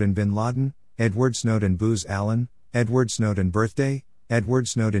 Edward Snowden Bin Laden, Edward Snowden Booz Allen, Edward Snowden Birthday, Edward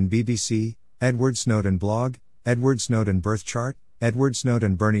Snowden BBC, Edward Snowden Blog, Edward Snowden Birth Chart, Edward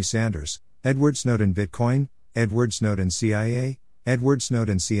Snowden Bernie Sanders, Edward Snowden Bitcoin, Edward Snowden CIA, Edward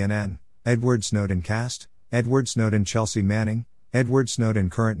Snowden CNN, Edward Snowden Cast, Edward Snowden Chelsea Manning, Edward Snowden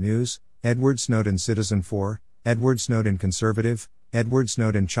Current News, Edward Snowden Citizen 4, Edward Snowden Conservative, Edward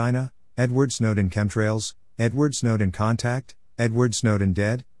Snowden China, Edward Snowden Chemtrails, Edward Snowden Contact, Edward Snowden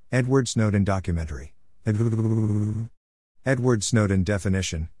Dead, Edward Snowden Documentary. Edward Snowden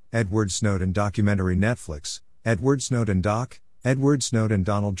Definition, Edward Snowden Documentary Netflix, Edward Snowden Doc, Edward Snowden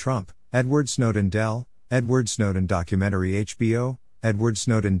Donald Trump, Edward Snowden Dell, Edward Snowden Documentary HBO, Edward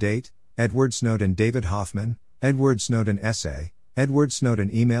Snowden Date, Edward Snowden David Hoffman, Edward Snowden Essay, Edward Snowden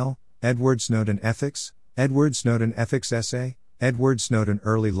Email, Edward Snowden Ethics, Edward Snowden Ethics Essay, Edward Snowden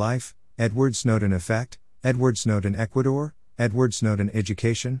Early Life, Edward Snowden Effect, Edward Snowden Ecuador, Edward Snowden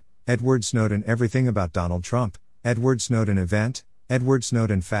Education, Edward Snowden Everything About Donald Trump, Edward Snowden Event, Edward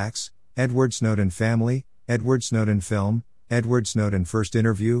Snowden Facts, Edward Snowden Family, Edward Snowden Film, Edward Snowden First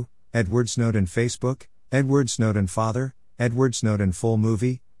Interview, Edward Snowden Facebook, Edward Snowden Father, Edward Snowden Full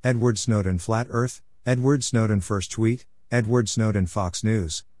Movie, Edward Snowden Flat Earth, Edward Snowden First Tweet, Edward Snowden Fox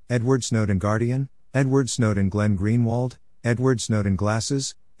News, Edward Snowden Guardian, Edward Snowden Glenn Greenwald, Edward Snowden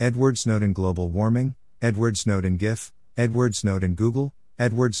Glasses, Edward Snowden Global Warming, Edward Snowden GIF, Edward Snowden Google,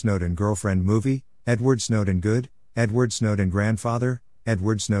 Edward Snowden Girlfriend Movie, Edward Snowden Good, Edward Snowden Grandfather,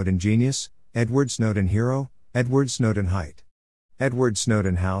 Edward Snowden Genius, Edward Snowden Hero, Edward Snowden Height, Edward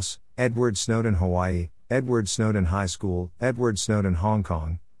Snowden House, Edward Snowden Hawaii, Edward Snowden High School, Edward Snowden Hong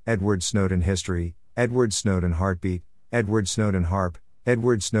Kong, Edward Snowden History, Edward Snowden Heartbeat, Edward Snowden Harp,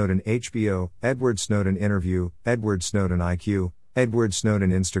 Edward Snowden HBO, Edward Snowden Interview, Edward Snowden IQ, Edward Snowden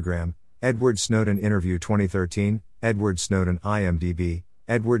Instagram, Edward Snowden Interview 2013, Edward Snowden IMDb,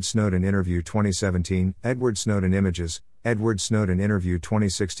 Edward Snowden Interview 2017, Edward Snowden Images, Edward Snowden Interview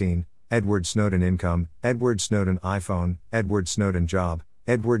 2016, Edward Snowden Income, Edward Snowden iPhone, Edward Snowden Job,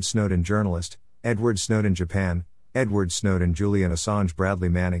 Edward Snowden Journalist, Edward Snowden Japan, Edward Snowden Julian Assange Bradley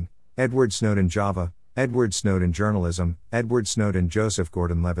Manning, Edward Snowden Java, Edward Snowden Journalism, Edward Snowden Joseph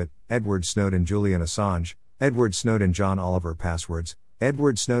Gordon-Levitt, Edward Snowden Julian Assange, Edward Snowden John Oliver Passwords,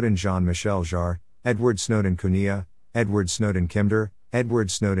 Edward Snowden Jean-Michel Jarre, Edward Snowden Cunha, Edward Snowden Kimder, Edward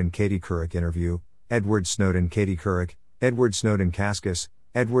Snowden Katie Couric Interview, Edward Snowden Katie Couric, Edward Snowden Cascus,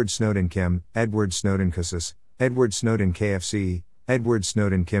 Edward Snowden Kim, Edward Snowden Cassis, Edward Snowden KFC, Edward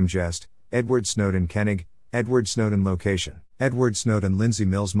Snowden Kim Jest, Edward Snowden Koenig, Edward Snowden Location, Edward Snowden Lindsay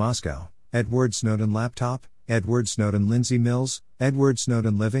Mills Moscow, Edward Snowden Laptop, Edward Snowden Lindsay Mills, Edward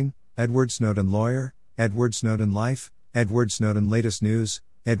Snowden Living, Edward Snowden Lawyer, Edward Snowden Life, Edward Snowden Latest News,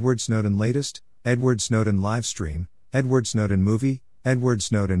 Edward Snowden Latest, Edward Snowden Livestream, Edward Snowden Movie, Edward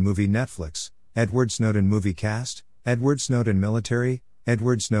Snowden Movie Netflix, Edward Snowden Movie Cast, Edward Snowden Military,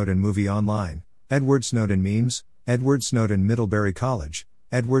 Edward Snowden Movie Online, Edward Snowden Memes, Edward Snowden Middlebury College,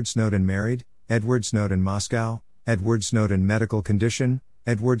 Edward Snowden Married, Edward Snowden Moscow, Edward Snowden Medical Condition,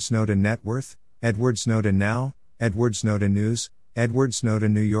 Edward Snowden Net Worth, Edward Snowden Now, Edward Snowden News, Edward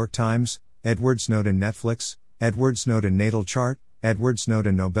Snowden New York Times, Edward Snowden Netflix, Edward Snowden Natal Chart, Edward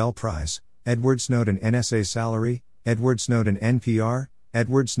Snowden Nobel Prize, Edward Snowden NSA Salary, Edward Snowden NPR,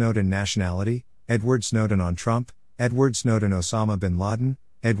 Edward Snowden Nationality, Edward Snowden on Trump, Edward Snowden Osama bin Laden,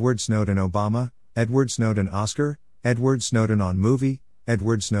 Edward Snowden Obama, Edward Snowden Oscar, Edward Snowden on Movie,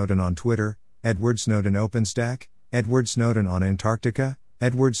 Edward Snowden on Twitter, Edward Snowden OpenStack, Edward Snowden on Antarctica,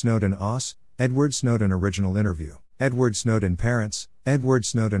 Edward Snowden OS, Edward Snowden Original Interview, Edward Snowden Parents, Edward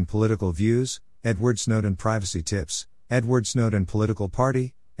Snowden Political Views, Edward Snowden Privacy Tips, Edward Snowden Political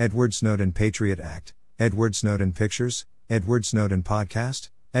Party, Edward Snowden Patriot Act, Edward Snowden Pictures, Edward Snowden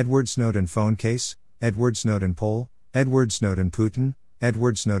Podcast, Edward Snowden Phone Case, Edward Snowden Poll, Edward Snowden Putin,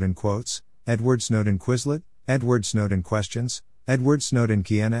 Edward Snowden Quotes, Edward Snowden Quizlet, Edward Snowden Questions, Edward Snowden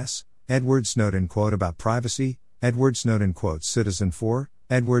QNS, Edward Snowden Quote About Privacy, Edward Snowden Quotes Citizen4,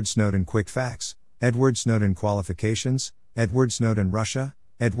 Edward Snowden Quick Facts, Edward Snowden Qualifications, Edward Snowden Russia,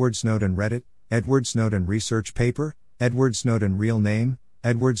 Edward Snowden Reddit, Edward Snowden Research Paper, Edward Snowden Real Name,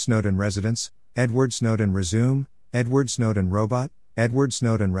 Edward Snowden Residence, Edward Snowden Resume, Edward Snowden Robot, Edward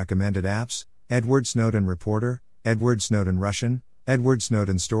Snowden Recommended Apps, Edward Snowden Reporter, Edward Snowden Russian, Edward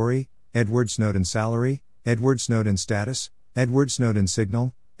Snowden Story, Edward Snowden Salary, Edward Snowden Status, Edward Snowden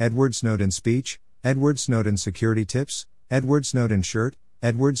Signal, Edward Snowden Speech, Edward Snowden Security Tips, Edward Snowden Shirt,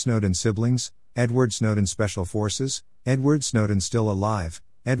 Edward Snowden Siblings, Edward Snowden Special Forces, Edward Snowden Still Alive,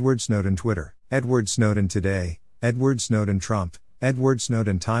 Edward Snowden Twitter, Edward Snowden Today, Edward Snowden Trump, Edward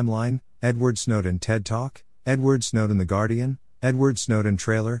Snowden Timeline, Edward Snowden TED Talk, Edward Snowden The Guardian, Edward Snowden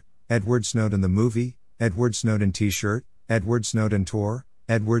Trailer, Edward Snowden The Movie, Edward Snowden T-Shirt, Edward Snowden Tour,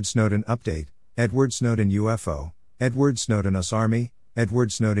 Edward Snowden Update, Edward Snowden UFO, Edward Snowden US Army,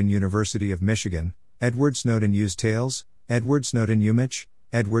 Edward Snowden University of Michigan, Edward Snowden Use Tales, Edward Snowden UMich,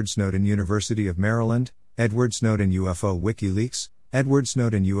 Edward Snowden University of Maryland, Edward Snowden UFO WikiLeaks, Edward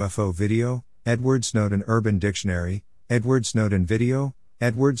Snowden UFO Video, Edward Snowden Urban Dictionary, Edward Snowden Video,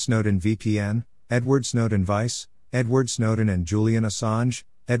 Edward Snowden VPN, Edward Snowden Vice, Edward Snowden and Julian Assange,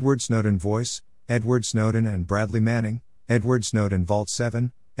 Edward Snowden Voice, Edward Snowden and Bradley Manning, Edward Snowden Vault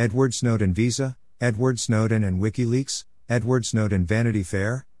 7, Edward Snowden Visa, Edward Snowden and WikiLeaks, Edward Snowden Vanity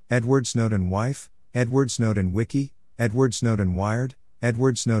Fair, Edward Snowden Wife, Edward Snowden Wiki, Edward Snowden Wired,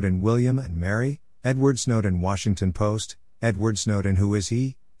 Edward Snowden William and Mary, Edward Snowden Washington Post, Edward Snowden Who Is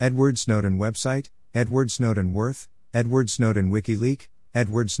He, Edward Snowden Website, Edward Snowden Worth, Edward Snowden WikiLeaks,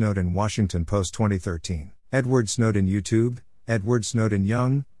 Edward Snowden Washington Post 2013, Edward Snowden YouTube, Edward Snowden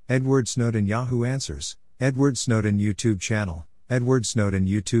Young, Edward Snowden Yahoo Answers, Edward Snowden YouTube channel, Edward Snowden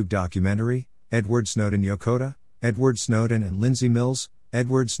YouTube documentary, Edward Snowden Yokota, Edward Snowden and Lindsay Mills,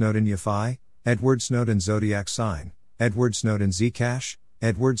 Edward Snowden Yafi, Edward Snowden Zodiac Sign, Edward Snowden Zcash,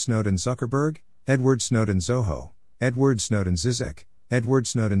 Edward Snowden Zuckerberg, Edward Snowden Zoho, Edward Snowden Zizek, Edward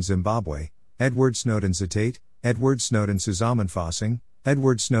Snowden Zimbabwe, Edward Snowden Zitate, Edward Snowden Zusammenfassung,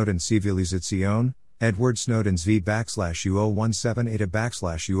 Edward Snowden Zivilisation, Edward Snowden's V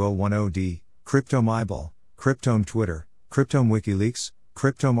 /U0178/U010D, Cryptome Eyeball, Cryptome Twitter, Cryptome WikiLeaks,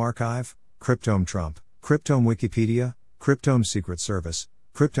 Cryptome Archive, Cryptome Trump, Cryptome Wikipedia, Cryptome Secret Service,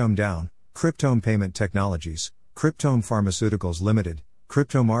 Cryptome Down, Cryptome Payment Technologies, Cryptome Pharmaceuticals Limited,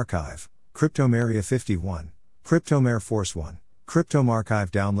 Cryptome Archive, Cryptome Area 51, Cryptome Air Force One, Cryptome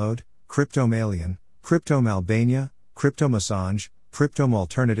Archive Download, Cryptome Alien, Cryptome Albania, Cryptome Assange, Cryptome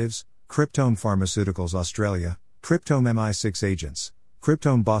Alternatives, Cryptome Pharmaceuticals Australia, Cryptome MI6 Agents,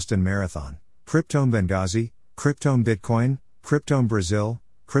 Cryptome Boston Marathon, Cryptome Benghazi, Cryptome Bitcoin, Cryptome Brazil,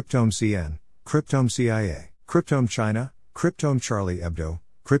 Cryptome CN, Cryptome CIA, Cryptome China, Cryptome Charlie Hebdo,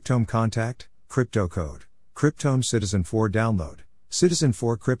 Cryptome Contact, Crypto Code, Cryptome Citizen4 Download,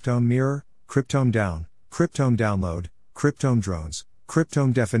 Citizen4 Cryptome Mirror, Cryptome Down, Cryptome Download, Cryptome Drones,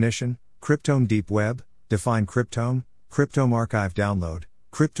 Cryptome Definition, Cryptome Deep Web, Define Cryptome, Cryptome Archive Download,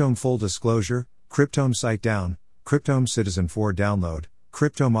 Cryptome Full Disclosure, Cryptome Site Down, Cryptome Citizen4 Download,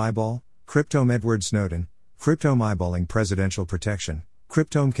 Cryptome Eyeball, Cryptome Edward Snowden, Cryptome Eyeballing Presidential Protection,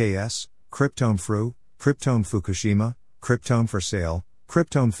 Cryptome KS, Cryptome Fru, Cryptome Fukushima, Cryptome For Sale,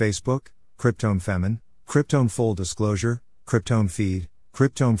 Cryptome Facebook, Cryptome Femin, Cryptome Full Disclosure, Cryptome Feed,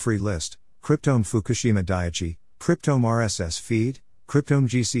 Cryptome Free List, Cryptome Fukushima Daiichi, Cryptome RSS Feed, Cryptome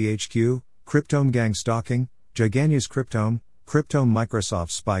GCHQ, Cryptome Gang Stalking, Giganus Cryptome, Cryptome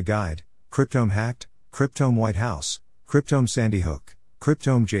Microsoft Spy Guide, Cryptome Hacked, Cryptome White House, Cryptome Sandy Hook,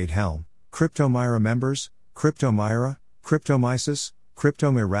 Cryptome Jade Helm, Cryptome IRA Members, Cryptome IRA, Cryptome ISIS,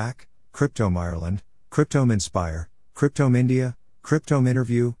 Cryptome Iraq, Cryptome Ireland, Cryptome Inspire, Cryptome India, Cryptome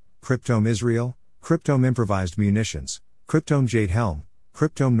Interview, Cryptome Israel, Cryptome Improvised Munitions, Cryptome Jade Helm,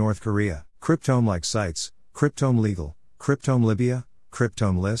 Cryptome North Korea, Cryptome Like Sites, Cryptome Legal, Cryptome Libya,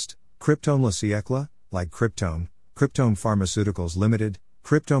 Cryptome List, Cryptome La Siecla, Like Cryptome, Cryptome Pharmaceuticals Limited,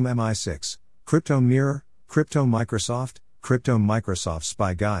 Cryptome MI6, Cryptome Mirror, Cryptome Microsoft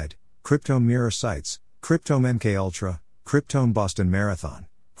Spy Guide, Cryptome Mirror Sites, Cryptome MK Ultra, Cryptome Boston Marathon,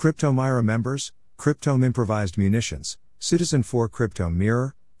 Cryptome IRA Members, Cryptome Improvised Munitions, Citizen4 Cryptome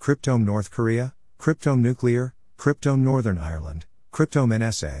Mirror, Cryptome North Korea, Cryptome Nuclear, Cryptome Northern Ireland, Cryptome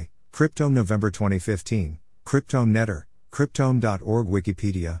NSA, Cryptome November 2015, Cryptome Netter, Cryptome.org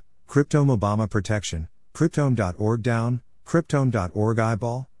Wikipedia, Cryptome Obama Protection, Cryptome.org Down, Cryptome.org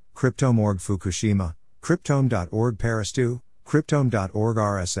Eyeball, Cryptome.org Fukushima, Cryptome.org Paris2, Cryptome.org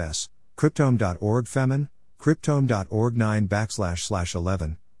RSS, Cryptome.org Femin, Cryptome.org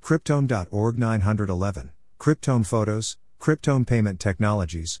 9/11, Cryptome.org 911, Cryptome Photos, Cryptome Payment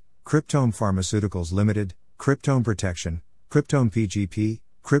Technologies, Cryptome Pharmaceuticals Limited, Cryptome Protection, Cryptome PGP,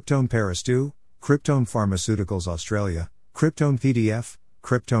 Cryptome Paris2, Cryptome Pharmaceuticals Australia, Cryptome PDF,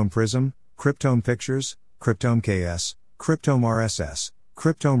 Cryptome Prism, Cryptome Pictures, Cryptome KS, Cryptome RSS,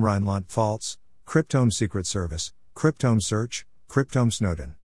 Cryptome Rheinland-Pfalz, Cryptome Secret Service, Cryptome Search, Cryptome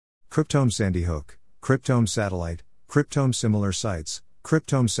Snowden, Cryptome Sandy Hook, Cryptome Satellite, Cryptome Similar Sites,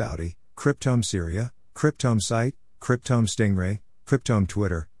 Cryptome Saudi, Cryptome Syria, Cryptome Site, Cryptome Stingray, Cryptome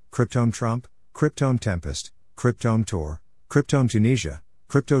Twitter, Cryptome Trump, Cryptome Tempest, Cryptome Tor, Cryptome Tunisia,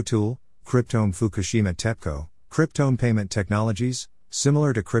 CryptoTool, Cryptome Fukushima TEPCO, Cryptome Payment Technologies,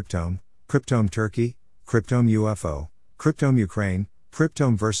 similar to Cryptome, Cryptome Turkey, Cryptome UFO, Cryptome Ukraine,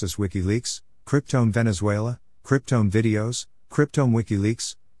 Cryptome vs WikiLeaks, Cryptome Venezuela, Cryptome Videos, Cryptome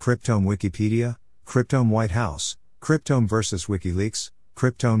WikiLeaks, Cryptome Wikipedia, Cryptome White House, Cryptome vs WikiLeaks,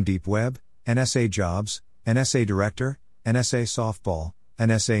 Cryptome Deep Web, NSA Jobs, NSA Director, NSA Softball,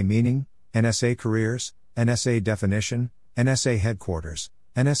 NSA Meaning, NSA Careers, NSA Definition, NSA Headquarters,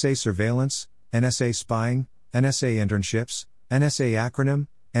 NSA Surveillance, NSA Spying, NSA Internships, NSA Acronym,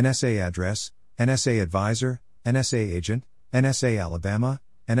 NSA Address, NSA Advisor, NSA Agent, NSA Alabama,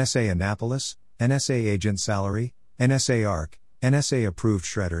 NSA Annapolis, NSA Agent Salary, NSA ARC, NSA Approved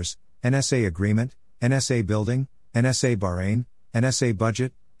Shredders, NSA Agreement, NSA Building, NSA Bahrain, NSA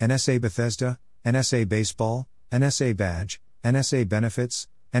Budget, NSA Bethesda, NSA Baseball, NSA Badge, NSA Benefits,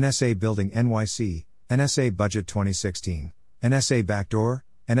 NSA Building NYC, NSA Budget 2016, NSA Backdoor,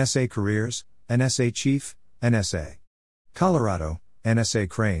 NSA Careers, NSA Chief, NSA Colorado, NSA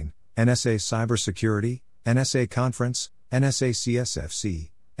Crane, NSA Cybersecurity, NSA Conference, NSA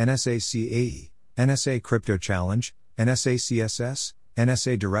CSFC, NSA CAE, NSA Crypto Challenge, NSA CSS,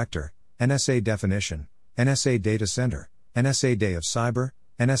 NSA Director, NSA Definition, NSA Data Center, NSA Day of Cyber,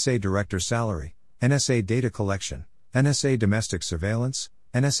 NSA Director Salary, NSA Data Collection, NSA Domestic Surveillance,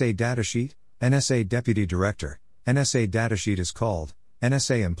 NSA Datasheet, NSA Deputy Director, NSA Datasheet is called,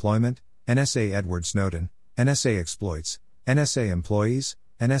 NSA Employment, NSA Edward Snowden, NSA Exploits, NSA Employees,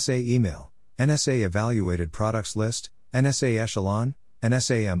 NSA Email, NSA Evaluated Products List, NSA Echelon,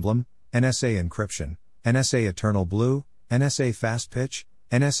 NSA Emblem, NSA Encryption, NSA Eternal Blue, NSA Fast Pitch,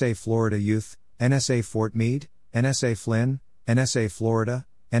 NSA Florida Youth, NSA Fort Meade, NSA Flynn, NSA Florida,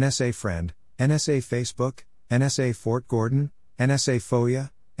 NSA Friend, NSA Facebook, NSA Fort Gordon, NSA FOIA,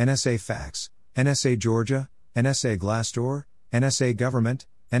 NSA Fax, NSA Georgia, NSA Glassdoor, NSA Government,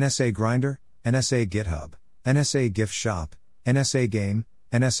 NSA Grindr, NSA GitHub, NSA Gift Shop, NSA Game,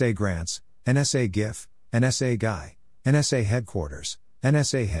 NSA Grants, NSA GIF, NSA Guy, NSA Headquarters,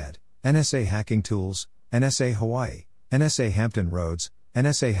 NSA Head, NSA Hacking Tools, NSA Hawaii, NSA Hampton Roads,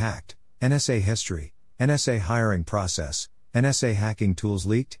 NSA Hacked, NSA History, NSA Hiring Process, NSA Hacking Tools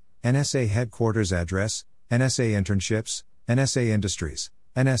Leaked, NSA Headquarters Address, NSA Internships, NSA Industries,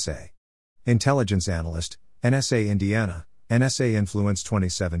 NSA Intelligence Analyst, NSA Indiana, NSA Influence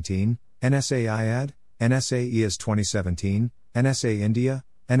 2017, NSA IAD, NSA EAS 2017, NSA India,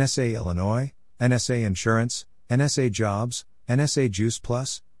 NSA Illinois, NSA Insurance, NSA Jobs, NSA Juice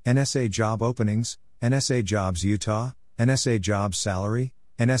Plus, NSA Job Openings, NSA Jobs Utah, NSA Jobs Salary,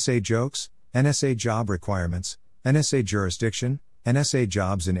 NSA Jokes, NSA Job Requirements, NSA Jurisdiction, NSA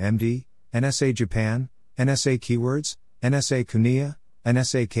Jobs in MD, NSA Japan, NSA Keywords, NSA Kunia,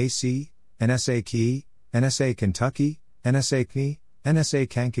 NSA KC, NSA Key, NSA Kentucky, NSA KNI, NSA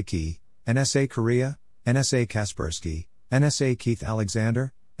Kankakee, NSA Korea, NSA Kaspersky, NSA Keith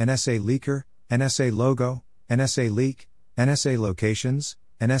Alexander, NSA Leaker, NSA Logo, NSA Leak, NSA Locations,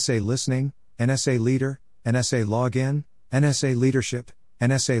 NSA Listening, NSA Leader, NSA Login, NSA Leadership,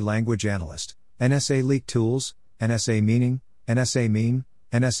 NSA Language Analyst, NSA Leak Tools, NSA Meaning, NSA Meme,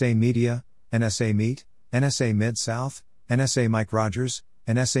 NSA Media, NSA Meet, NSA Mid-South, NSA Mike Rogers,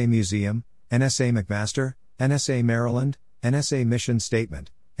 NSA Museum, NSA McMaster, NSA Maryland, NSA Mission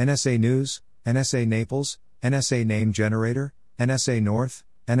Statement, NSA News, NSA Naples, NSA Name Generator, NSA North,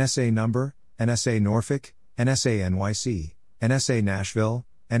 NSA Number, NSA Norfolk, NSA NYC, NSA Nashville,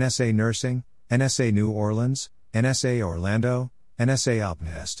 NSA Nursing, NSA New Orleans, NSA Orlando, NSA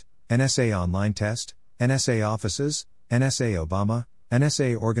Opnest, NSA Online Test, NSA Offices, NSA Obama,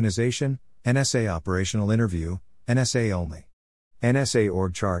 NSA Organization, NSA Operational Interview, NSA Only, NSA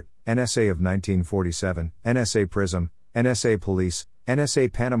Org Chart, NSA of 1947, NSA Prism, NSA Police,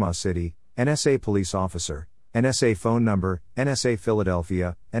 NSA Panama City, NSA Police Officer, NSA phone number, NSA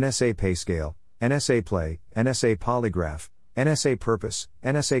Philadelphia, NSA payscale, NSA play, NSA polygraph, NSA purpose,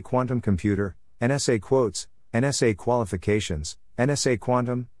 NSA quantum computer, NSA quotes, NSA qualifications, NSA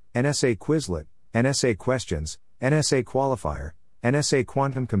quantum, NSA Quizlet, NSA questions, NSA qualifier, NSA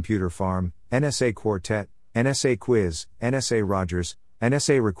quantum computer farm, NSA quartet, NSA quiz, NSA Rogers,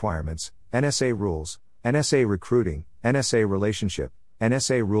 NSA requirements, NSA rules, NSA recruiting, NSA relationship,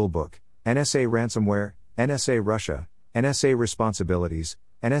 NSA rulebook, NSA ransomware, NSA Russia, NSA responsibilities,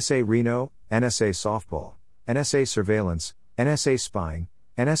 NSA Reno, NSA softball, NSA surveillance, NSA spying,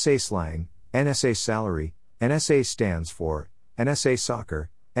 NSA slang, NSA salary, NSA stands for, NSA soccer,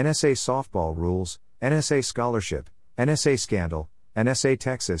 NSA softball rules, NSA scholarship, NSA scandal, NSA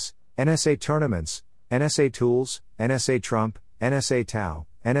Texas, NSA tournaments, NSA tools, NSA Trump, NSA Tau,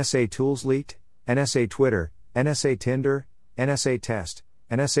 NSA tools leaked, NSA Twitter, NSA Tinder, NSA test,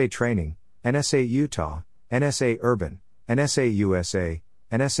 NSA training, NSA Utah, NSA urban, NSA USA,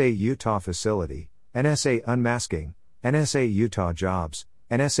 NSA Utah facility, NSA unmasking, NSA Utah jobs,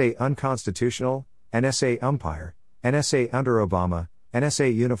 NSA unconstitutional, NSA umpire, NSA under Obama,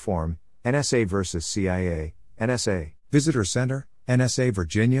 NSA uniform, NSA versus CIA, NSA visitor center, NSA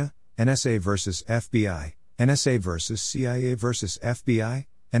Virginia, NSA versus FBI, NSA versus CIA versus FBI,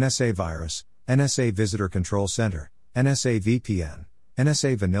 NSA virus, NSA visitor control center, NSA VPN,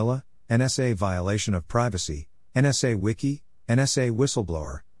 NSA vanilla, NSA violation of privacy, NSA wiki, NSA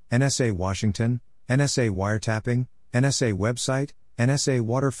whistleblower, NSA Washington, NSA wiretapping, NSA website, NSA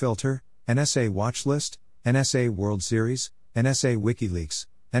water filter, NSA watchlist, NSA World Series, NSA WikiLeaks,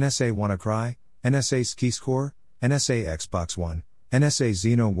 NSA WannaCry, NSA SkiScore, NSA Xbox One, NSA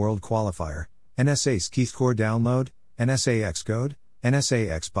Xeno World Qualifier, NSA SkiScore Download, NSA Xcode, NSA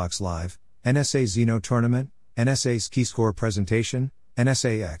Xbox Live, NSA Xeno Tournament, NSA SkiScore Presentation,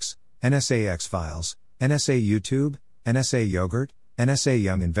 NSA X, NSA X Files, NSA YouTube, NSA Yogurt, NSA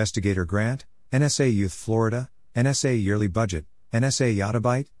Young Investigator Grant, NSA Youth Florida, NSA Yearly Budget, NSA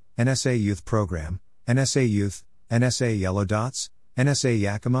Yottabyte, NSA Youth Program, NSA Youth, NSA Yellow Dots, NSA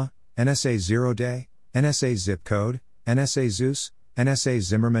Yakima, NSA Zero Day, NSA Zip Code, NSA Zeus, NSA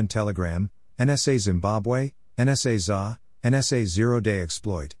Zimmerman Telegram, NSA Zimbabwe, NSA ZA, NSA Zero Day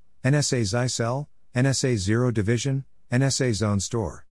Exploit, NSA Zycel, NSA Zero Division, NSA Zone Store.